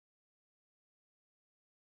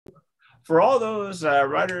For all those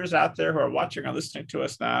writers out there who are watching or listening to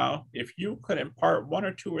us now, if you could impart one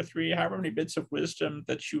or two or three, however many bits of wisdom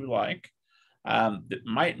that you like, that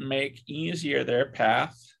might make easier their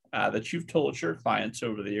path that you've told your clients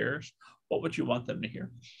over the years, what would you want them to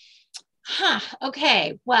hear?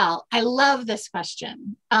 Okay. Well, I love this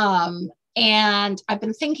question. And I've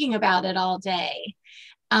been thinking about it all day.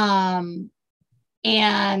 And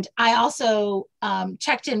I also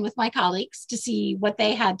checked in with my colleagues to see what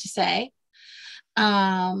they had to say.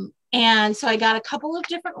 And so I got a couple of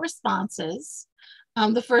different responses.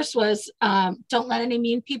 The first was, don't let any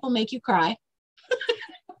mean people make you cry.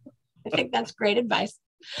 I think that's great advice.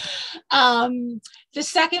 The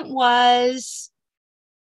second was,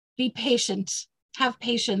 be patient, have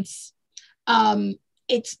patience.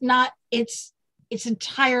 It's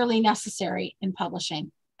entirely necessary in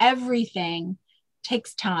publishing. Everything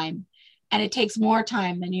takes time, and it takes more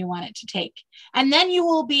time than you want it to take. And then you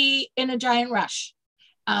will be in a giant rush,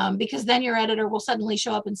 because then your editor will suddenly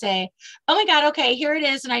show up and say, oh my God, okay, here it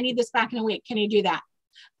is, and I need this back in a week. Can you do that?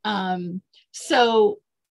 So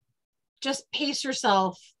just pace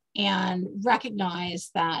yourself and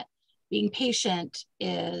recognize that being patient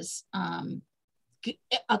is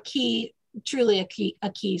truly a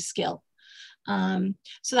key skill.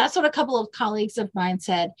 So that's what a couple of colleagues of mine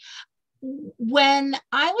said. When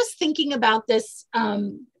I was thinking about this,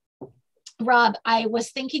 Rob, I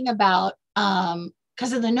was thinking about,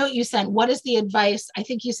 because of the note you sent, what is the advice? I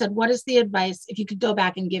think you said, what is the advice if you could go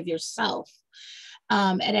back and give yourself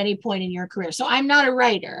at any point in your career? So I'm not a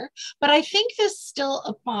writer, but I think this still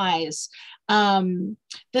applies. The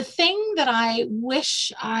thing that I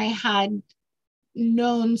wish I had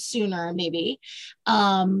known sooner, maybe,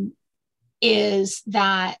 is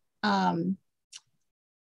that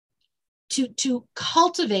to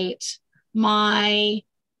cultivate my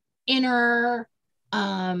inner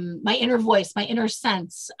voice, my inner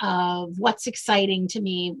sense of what's exciting to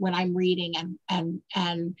me when I'm reading, and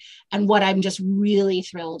what I'm just really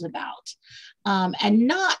thrilled about. And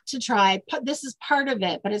not to try, this is part of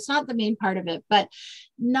it, but it's not the main part of it, but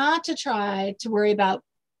not to try to worry about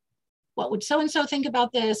what would so-and-so think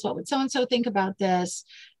about this? What would so-and-so think about this?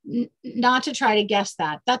 Not to try to guess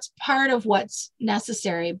that. That's part of what's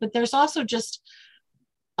necessary, but there's also just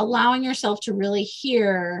allowing yourself to really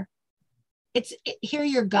hear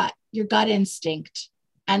your gut instinct,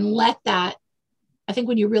 and let that, I think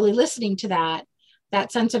when you're really listening to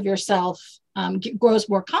that sense of yourself grows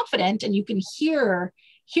more confident, and you can hear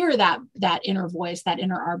that inner voice, that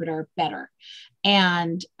inner arbiter better.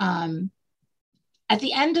 And at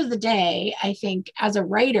the end of the day, I think as a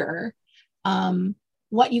writer,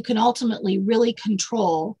 what you can ultimately really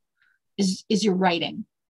control is your writing,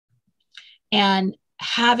 and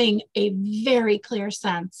having a very clear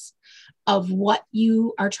sense of what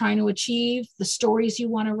you are trying to achieve, the stories you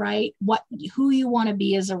want to write, who you want to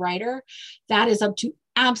be as a writer. That is up to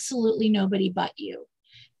absolutely nobody but you.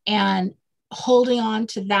 And holding on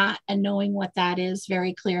to that and knowing what that is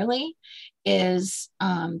very clearly is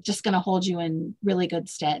just going to hold you in really good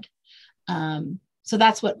stead. So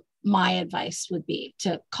that's what my advice would be,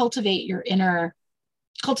 to cultivate your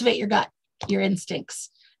gut, your instincts,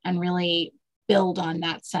 and really build on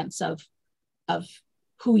that sense of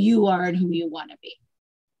who you are and who you want to be.